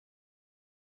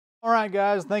All right,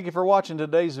 guys, thank you for watching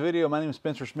today's video. My name is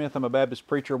Spencer Smith. I'm a Baptist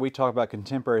preacher. We talk about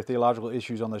contemporary theological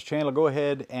issues on this channel. Go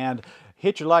ahead and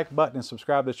hit your like button and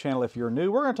subscribe to this channel if you're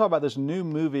new. We're going to talk about this new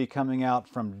movie coming out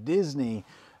from Disney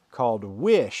called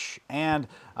Wish, and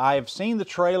I've seen the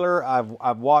trailer.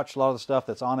 I've watched a lot of the stuff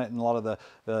that's on it and a lot of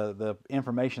the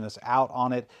information that's out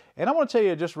on it. And I want to tell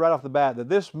you just right off the bat that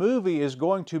this movie is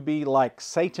going to be like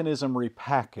Satanism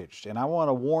repackaged. And I want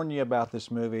to warn you about this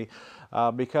movie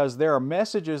because there are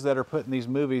messages that are put in these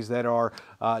movies that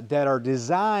are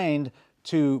designed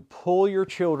to pull your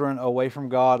children away from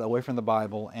God, away from the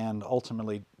Bible, and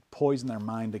ultimately poison their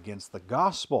mind against the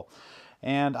gospel.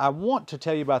 And I want to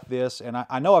tell you about this, and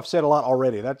I know I've said a lot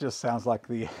already. That just sounds like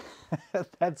the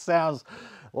that sounds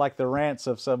like the rants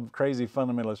of some crazy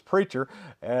fundamentalist preacher,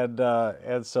 and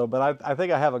so, but I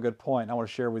think I have a good point. I want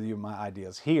to share with you my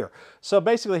ideas here. So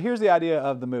basically, here's the idea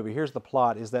of the movie. Here's the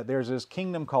plot: is that there's this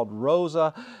kingdom called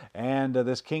Rosa, and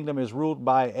this kingdom is ruled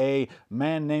by a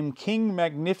man named King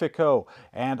Magnifico.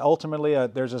 And ultimately,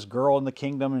 there's this girl in the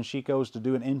kingdom, and she goes to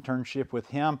do an internship with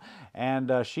him,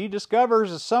 and she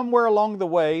discovers somewhere along the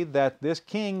way that this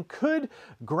king could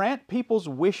grant people's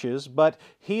wishes, but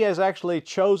he has actually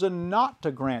chosen not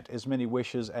to grant as many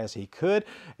wishes as he could,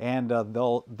 and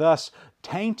thus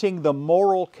tainting the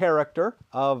moral character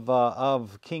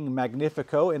of King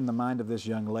Magnifico in the mind of this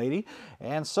young lady.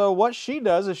 And so what she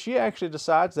does is she actually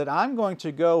decides that I'm going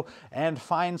to go and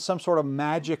find some sort of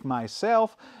magic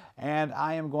myself, and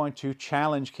I am going to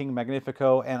challenge King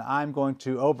Magnifico, and I'm going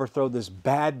to overthrow this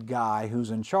bad guy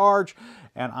who's in charge,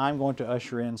 and I'm going to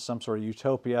usher in some sort of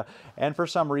utopia. And for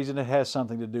some reason it has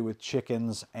something to do with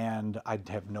chickens, and I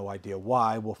have no idea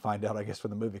why. We'll find out, I guess, when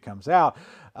the movie comes out.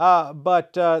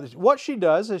 But what she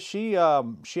does is she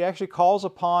actually calls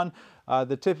upon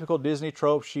the typical Disney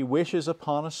trope. She wishes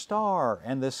upon a star,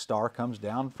 and this star comes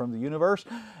down from the universe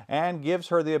and gives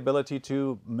her the ability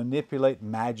to manipulate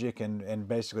magic, and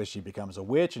basically she becomes a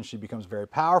witch, and she becomes a very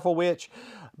powerful witch,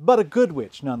 but a good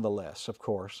witch nonetheless, of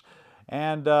course.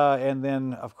 And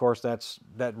then, of course,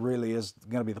 that really is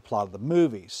going to be the plot of the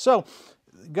movie. So,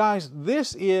 guys,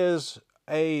 this is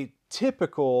a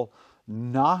typical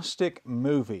Gnostic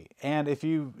movie. And if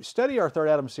you study our Third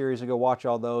Adam series and go watch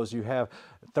all those, you have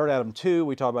Third Adam 2,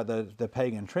 we talk about the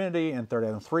pagan trinity, and Third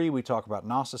Adam 3, we talk about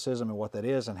Gnosticism and what that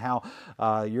is, and how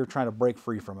you're trying to break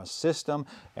free from a system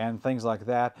and things like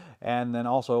that. And then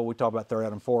also we talk about Third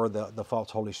Adam 4, the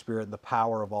false Holy Spirit, and the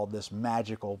power of all this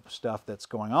magical stuff that's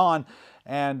going on.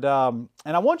 And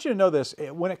I want you to know this: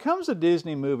 when it comes to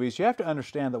Disney movies, you have to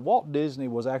understand that Walt Disney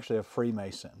was actually a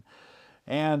Freemason.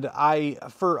 And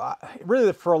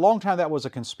really for a long time that was a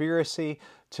conspiracy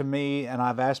to me, and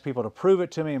I've asked people to prove it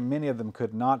to me, and many of them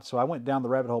could not. So I went down the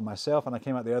rabbit hole myself, and I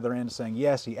came out the other end saying,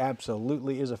 yes, he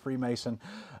absolutely is a Freemason,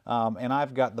 and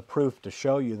I've got the proof to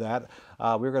show you that.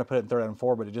 We were going to put it in Third Adam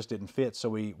 4, but it just didn't fit, so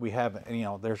we have, you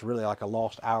know, there's really like a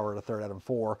lost hour to Third Adam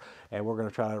 4, and we're going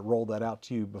to try to roll that out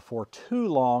to you before too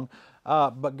long.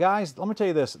 But guys, let me tell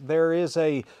you this: there is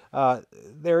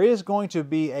going to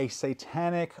be a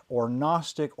satanic or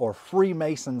Gnostic or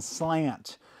Freemason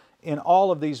slant in all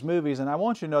of these movies, and I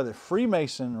want you to know that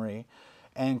Freemasonry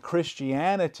and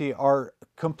Christianity are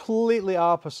completely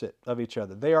opposite of each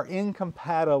other. They are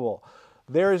incompatible.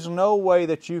 There is no way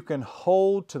that you can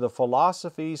hold to the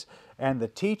philosophies and the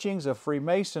teachings of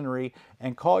Freemasonry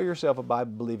and call yourself a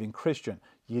Bible-believing Christian.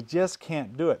 You just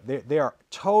can't do it. They are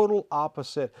total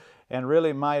opposite. And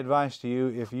really, my advice to you,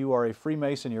 if you are a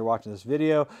Freemason, you're watching this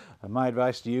video, my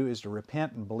advice to you is to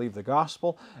repent and believe the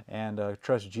gospel, and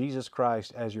trust Jesus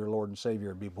Christ as your Lord and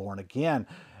Savior, and be born again.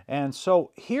 And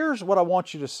so here's what I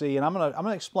want you to see, and I'm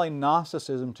gonna explain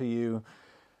Gnosticism to you,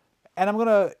 and I'm going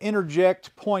to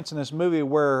interject points in this movie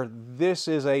where this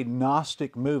is a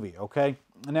Gnostic movie, okay?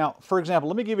 Now, for example,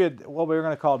 let me give you what we're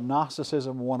going to call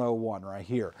Gnosticism 101 right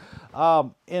here.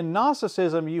 In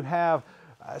Gnosticism, you have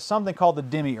something called the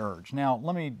demiurge. Now,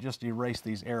 let me just erase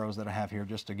these arrows that I have here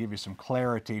just to give you some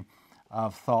clarity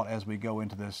of thought as we go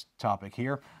into this topic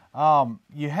here.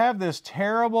 You have this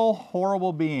terrible,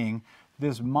 horrible being,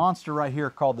 this monster right here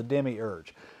called the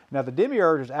demiurge. Now, the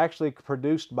demiurge is actually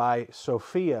produced by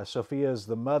Sophia. Sophia is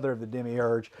the mother of the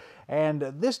demiurge. And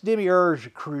this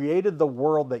demiurge created the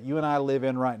world that you and I live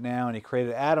in right now, and he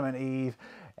created Adam and Eve.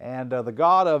 And the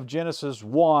God of Genesis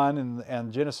 1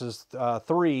 and Genesis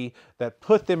 3 that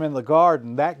put them in the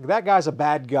garden, that guy's a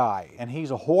bad guy, and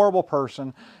he's a horrible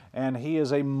person. and he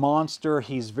is a monster.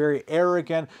 He's very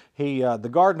arrogant. The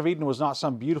Garden of Eden was not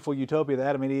some beautiful utopia that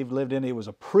Adam and Eve lived in. It was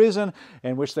a prison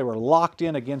in which they were locked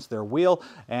in against their will,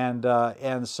 and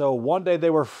so one day they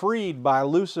were freed by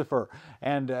Lucifer,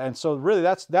 and so really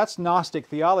that's Gnostic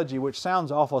theology, which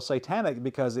sounds awful satanic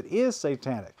because it is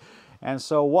satanic. And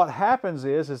so what happens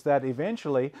is that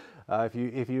eventually,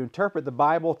 if you interpret the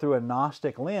Bible through a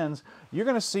Gnostic lens, you're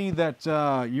going to see that,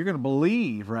 you're going to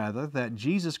believe, rather, that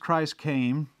Jesus Christ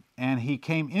came, and He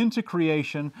came into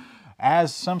creation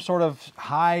as some sort of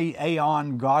high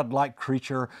aeon godlike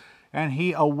creature, and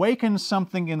He awakened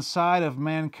something inside of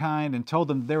mankind and told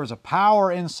them there is a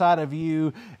power inside of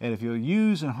you, and if you'll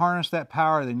use and harness that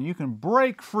power, then you can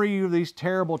break free of these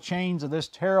terrible chains of this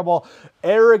terrible,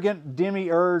 arrogant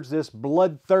demiurge, this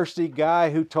bloodthirsty guy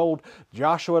who told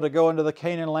Joshua to go into the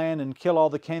Canaan land and kill all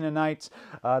the Canaanites,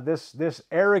 this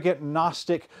arrogant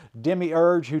Gnostic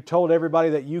demiurge who told everybody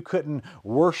that you couldn't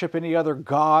worship any other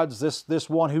gods, this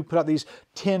one who put out these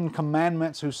 10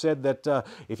 commandments, who said that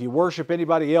if you worship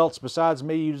anybody else besides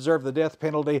me, you deserve the death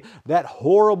penalty. That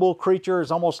horrible creature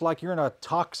is almost like you're in a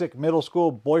toxic middle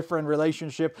school boyfriend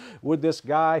relationship with this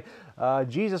guy.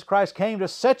 Jesus Christ came to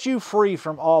set you free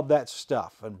from all that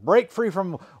stuff and break free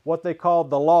from what they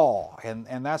called the law.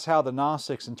 And that's how the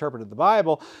Gnostics interpreted the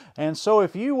Bible. And so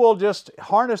if you will just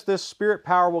harness this spirit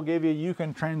power will give you, you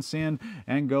can transcend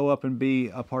and go up and be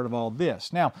a part of all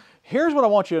this. Now, here's what I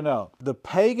want you to know. The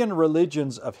pagan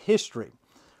religions of history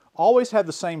always have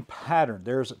the same pattern.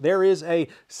 There is a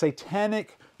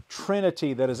satanic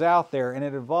trinity that is out there, and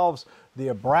it involves the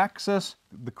Abraxas,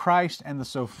 the Christ, and the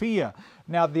Sophia.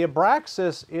 Now, the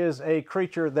Abraxas is a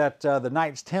creature that the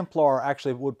Knights Templar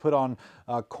actually would put on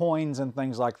coins and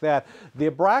things like that. The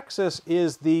Abraxas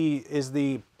is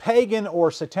the pagan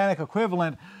or satanic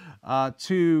equivalent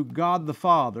to God the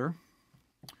Father.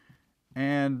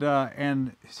 And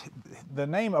the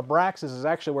name Abraxas is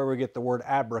actually where we get the word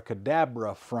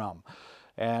abracadabra from.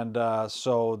 And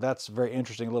so that's a very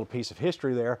interesting little piece of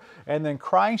history there. And then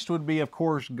Christ would be, of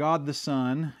course, God the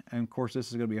Son. And of course, this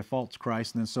is going to be a false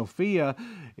Christ. And then Sophia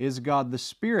is God the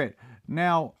Spirit.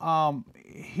 Now,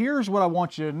 here's what I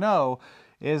want you to know,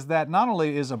 is that not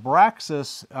only is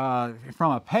Abraxas,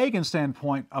 from a pagan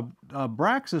standpoint,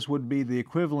 Abraxas would be the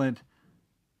equivalent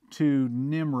to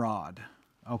Nimrod.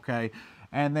 Okay,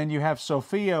 and then you have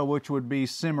Sophia, which would be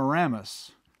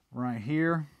Semiramis, right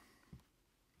here.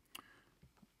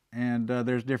 And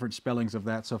there's different spellings of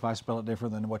that, so if I spell it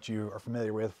different than what you are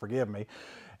familiar with, forgive me.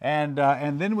 And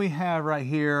then we have right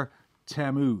here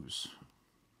Tammuz.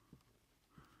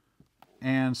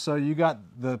 And so you got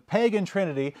the pagan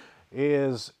trinity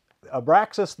is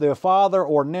Abraxas, the father,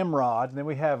 or Nimrod. And then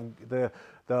we have the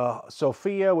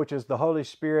Sophia, which is the Holy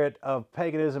Spirit of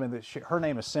paganism, and her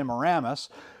name is Semiramis.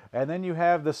 And then you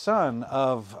have the son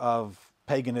of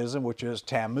paganism, which is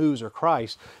Tammuz or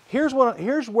Christ. Here's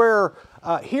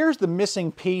the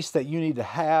missing piece that you need to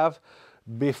have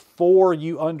before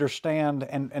you understand,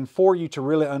 and for you to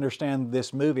really understand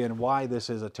this movie and why this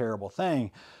is a terrible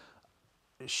thing.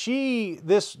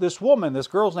 This woman, this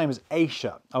girl's name is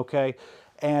Asha, okay?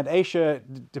 And Asha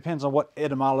depends on what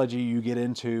etymology you get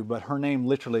into, but her name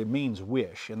literally means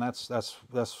wish, and that's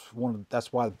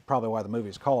probably why the movie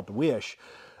is called The Wish.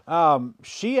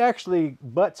 She actually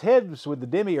butts heads with the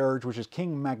demiurge, which is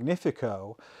King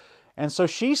Magnifico, and so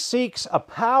she seeks a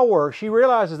power. She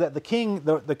realizes that the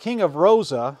king of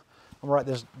Rosa, I'm gonna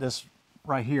write this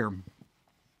right here.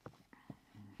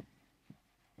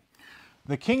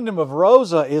 The kingdom of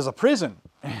Rosa is a prison,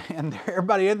 and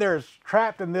everybody in there is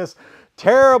trapped in this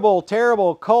terrible,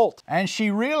 terrible cult. And she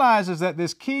realizes that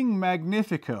this King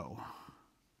Magnifico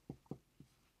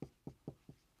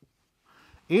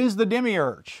is the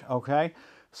demiurge, okay?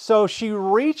 So she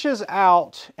reaches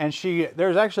out, and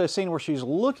there's actually a scene where she's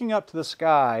looking up to the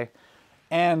sky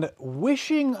and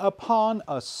wishing upon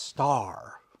a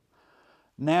star.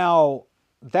 Now,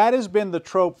 that has been the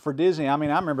trope for Disney. I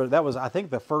mean, I remember that was, I think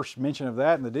the first mention of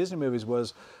that in the Disney movies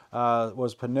was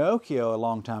Pinocchio a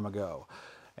long time ago.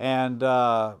 And,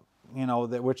 you know,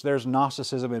 which there's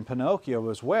Gnosticism in Pinocchio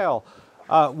as well.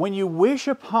 When you wish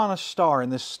upon a star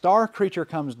and this star creature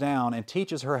comes down and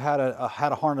teaches her how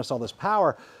to harness all this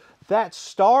power, that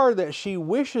star that she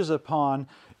wishes upon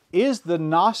is the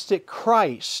Gnostic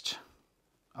Christ.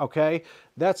 Okay?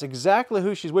 That's exactly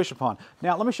who she's wished upon.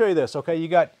 Now, let me show you this. Okay? You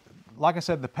got, like I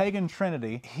said, the pagan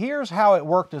trinity. Here's how it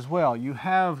worked as well. You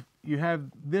have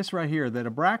this right here, that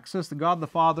Abraxas, the God the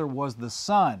Father, was the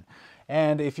Son.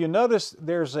 And if you notice,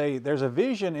 there's a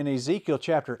vision in Ezekiel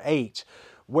chapter 8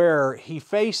 where he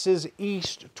faces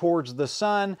east towards the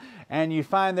sun, and you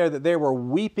find there that they were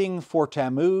weeping for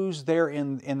Tammuz there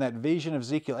in that vision of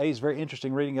Ezekiel 8. It's very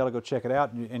interesting reading. You ought to go check it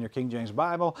out in your King James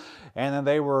Bible. And then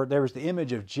there was the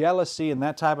image of jealousy and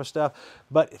that type of stuff.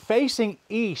 But facing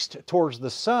east towards the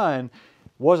sun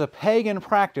was a pagan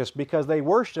practice because they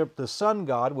worshiped the sun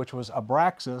god, which was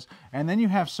Abraxas. And then you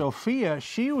have Sophia.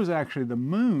 She was actually the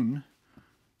moon.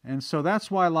 And so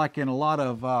that's why, like in a lot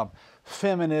of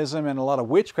feminism and a lot of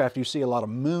witchcraft, you see a lot of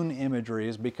moon imagery,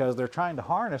 is because they're trying to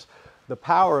harness the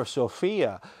power of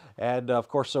Sophia. And of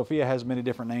course, Sophia has many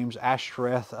different names.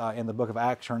 Ashtoreth in the book of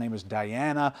Acts, her name is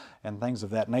Diana, and things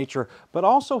of that nature. But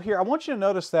also here, I want you to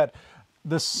notice that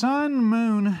the sun,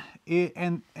 moon,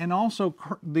 and also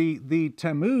the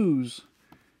Tammuz,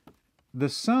 the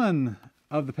sun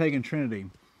of the pagan trinity,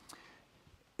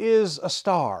 is a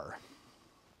star.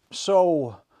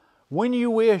 So when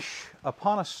you wish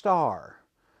upon a star,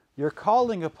 you're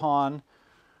calling upon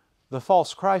the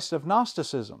false Christ of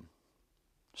Gnosticism.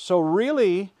 So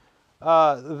really,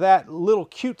 that little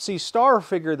cutesy star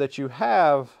figure that you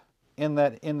have in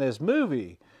this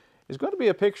movie is going to be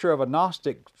a picture of a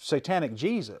Gnostic satanic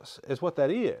Jesus, is what that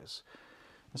is.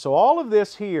 And so all of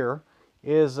this here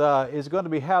is going to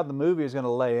be how the movie is going to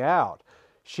lay out.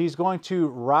 She's going to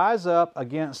rise up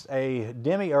against a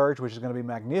demiurge, which is going to be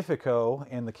Magnifico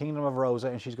in the kingdom of Rosa,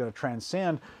 and she's going to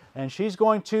transcend. And she's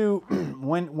going to,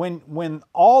 when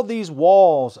all these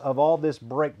walls of all this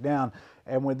break down,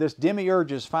 and when this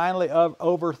demiurge is finally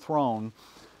overthrown,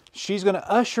 she's going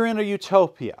to usher in a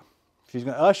utopia. She's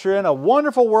going to usher in a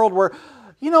wonderful world where,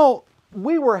 you know,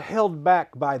 we were held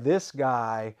back by this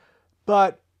guy,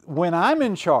 but when I'm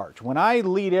in charge, when I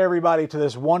lead everybody to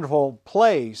this wonderful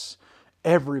place,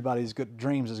 everybody's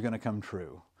dreams is going to come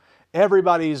true.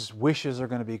 Everybody's wishes are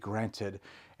going to be granted.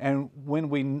 And when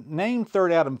we named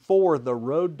Third Adam 4 the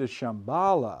Road to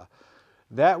Shambhala,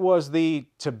 that was the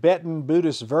Tibetan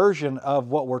Buddhist version of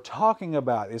what we're talking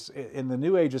about. In the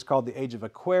New Age, it's called the Age of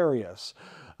Aquarius.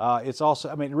 It's also,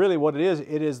 I mean, really what it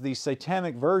is the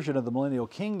satanic version of the millennial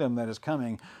kingdom that is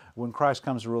coming when Christ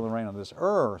comes to rule and reign on this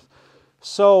earth.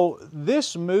 So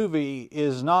this movie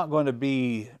is not going to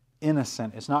be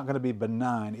innocent. It's not going to be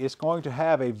benign. It's going to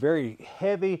have a very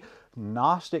heavy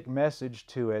Gnostic message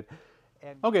to it.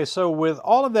 Okay, so with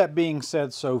all of that being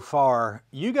said so far,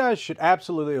 you guys should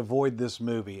absolutely avoid this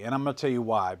movie, and I'm going to tell you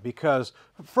why. Because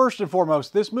first and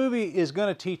foremost, this movie is going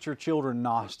to teach your children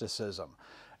Gnosticism.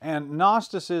 And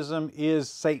Gnosticism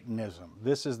is Satanism.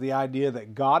 This is the idea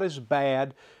that God is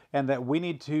bad and that we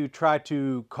need to try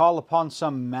to call upon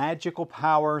some magical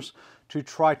powers to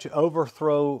try to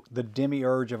overthrow the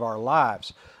demiurge of our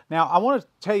lives. Now, I want to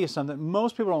tell you something.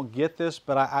 Most people don't get this,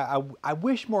 but I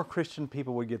wish more Christian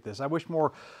people would get this. I wish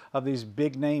more of these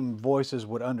big-name voices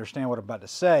would understand what I'm about to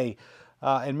say,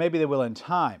 and maybe they will in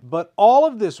time. But all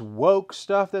of this woke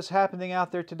stuff that's happening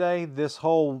out there today, this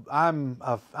whole I'm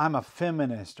a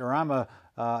feminist, or I'm a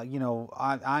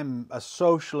I'm a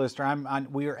socialist, or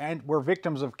we're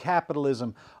victims of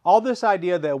capitalism. All this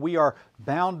idea that we are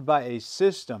bound by a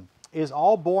system is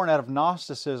all born out of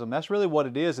Gnosticism. That's really what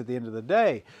it is at the end of the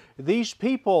day. These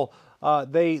people,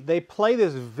 they play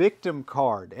this victim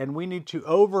card, and we need to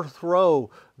overthrow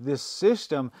this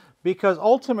system because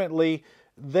ultimately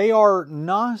they are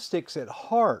Gnostics at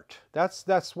heart.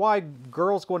 That's why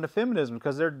girls go into feminism,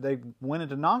 because they went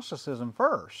into Gnosticism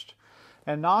first.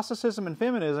 And Gnosticism and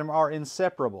feminism are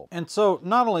inseparable. And so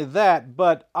not only that,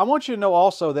 but I want you to know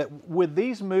also that with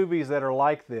these movies that are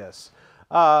like this,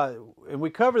 and we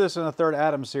cover this in the Third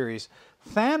Adam series,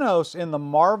 Thanos in the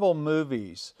Marvel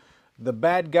movies, the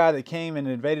bad guy that came and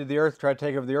invaded the earth, tried to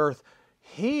take over the earth,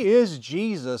 he is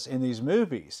Jesus in these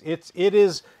movies. It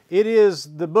is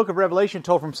the book of Revelation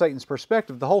told from Satan's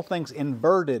perspective. The whole thing's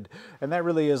inverted, and that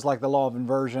really is like the law of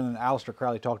inversion, and Aleister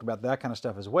Crowley talked about that kind of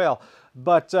stuff as well.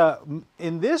 But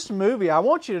in this movie, I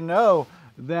want you to know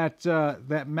that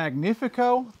that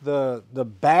Magnifico, the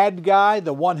bad guy,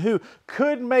 the one who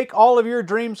could make all of your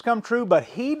dreams come true, but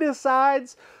he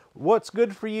decides what's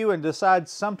good for you and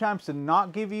decides sometimes to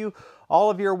not give you all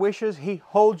of your wishes. He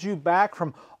holds you back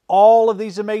from all of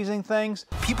these amazing things.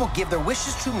 People give their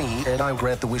wishes to me, and I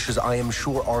grant the wishes I am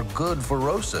sure are good for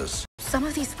Rosas. Some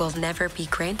of these will never be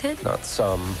granted. Not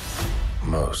some,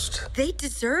 most. They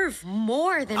deserve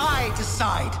more than... I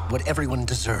decide what everyone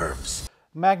deserves.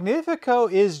 Magnifico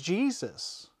is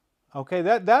Jesus. Okay,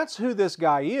 that's who this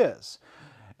guy is.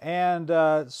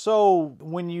 And so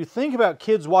when you think about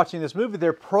kids watching this movie,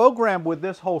 they're programmed with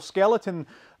this whole skeleton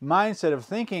mindset of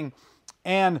thinking,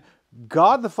 and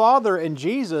God the Father and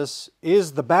Jesus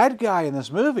is the bad guy in this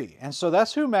movie. And so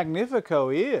that's who Magnifico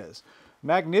is.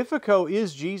 Magnifico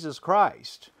is Jesus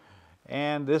Christ.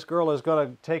 And this girl is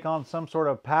going to take on some sort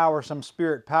of power, some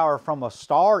spirit power from a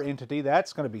star entity.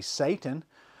 That's going to be Satan.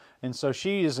 And so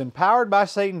she is empowered by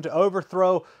Satan to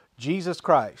overthrow Jesus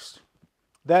Christ.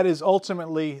 That is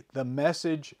ultimately the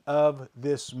message of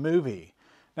this movie.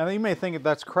 Now, you may think that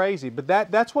that's crazy, but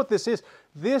that's what this is.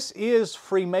 This is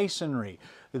Freemasonry.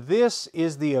 This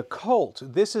is the occult.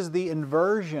 This is the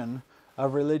inversion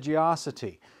of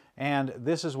religiosity. And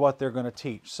this is what they're going to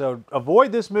teach. So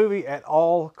avoid this movie at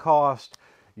all cost.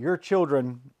 Your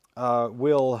children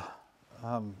will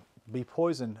be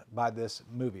poisoned by this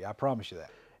movie. I promise you that.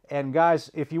 And guys,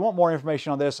 if you want more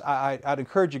information on this, I'd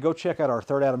encourage you to go check out our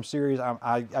Third Adam series.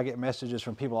 I get messages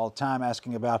from people all the time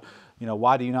asking about, you know,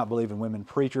 why do you not believe in women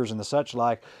preachers and the such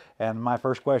like? And my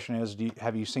first question is,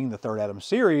 have you seen the Third Adam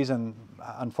series? And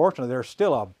unfortunately, there's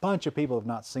still a bunch of people who have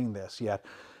not seen this yet.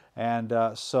 And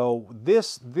so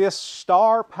this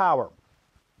star power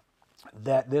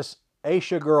that this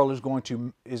Aisha girl is going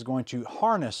to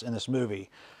harness in this movie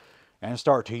and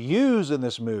start to use in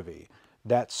this movie,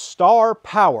 that star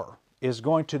power is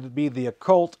going to be the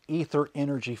occult ether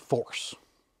energy force.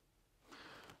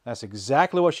 That's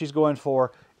exactly what she's going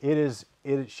for.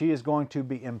 She is going to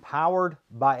be empowered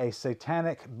by a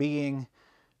satanic being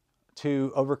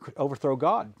to overthrow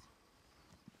God,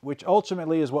 which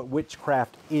ultimately is what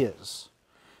witchcraft is,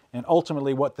 and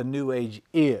ultimately what the New Age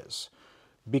is.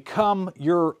 Become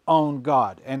your own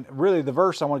God. And really the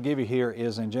verse I want to give you here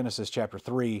is in Genesis chapter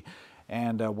 3.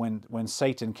 And when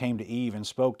Satan came to Eve and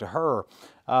spoke to her,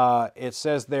 it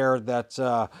says there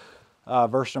that,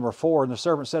 verse number 4, and the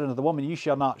serpent said unto the woman, ye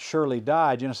shall not surely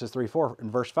die. Genesis 3:4. And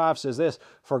verse 5 says this,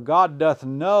 for God doth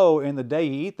know in the day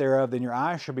ye eat thereof, then your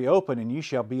eyes shall be open, and ye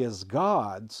shall be as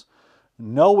gods,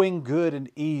 knowing good and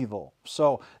evil.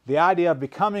 So the idea of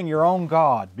becoming your own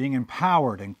God, being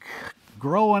empowered and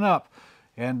growing up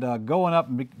and going up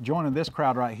and joining this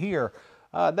crowd right here,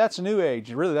 that's New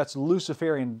Age. Really, that's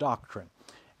Luciferian doctrine.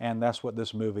 And that's what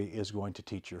this movie is going to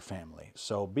teach your family.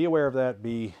 So be aware of that.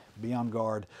 Be on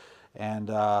guard. And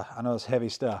I know it's heavy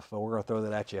stuff, but we're going to throw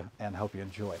that at you and hope you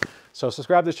enjoy. So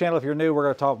subscribe to this channel if you're new. We're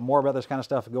going to talk more about this kind of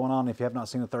stuff going on. If you have not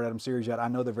seen the Third Adam series yet, I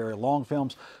know they're very long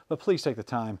films, but please take the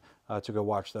time to go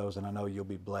watch those, and I know you'll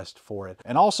be blessed for it.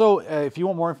 And also, if you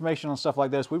want more information on stuff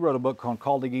like this, we wrote a book called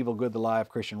Calling Evil Good, the Lie of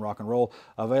Christian Rock and Roll,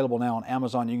 available now on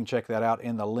Amazon. You can check that out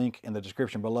in the link in the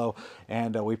description below,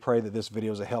 and we pray that this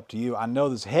video is a help to you. I know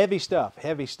this heavy stuff,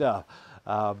 but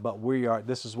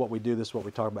this is what we do, this is what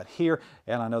we talk about here,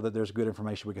 and I know that there's good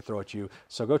information we can throw at you.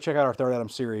 So go check out our Third Adam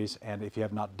series, and if you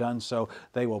have not done so,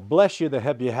 they will bless you. They'll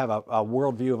help you have a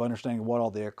worldview of understanding what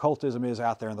all the occultism is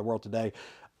out there in the world today.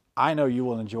 I know you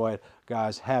will enjoy it.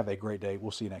 Guys, have a great day.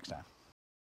 We'll see you next time.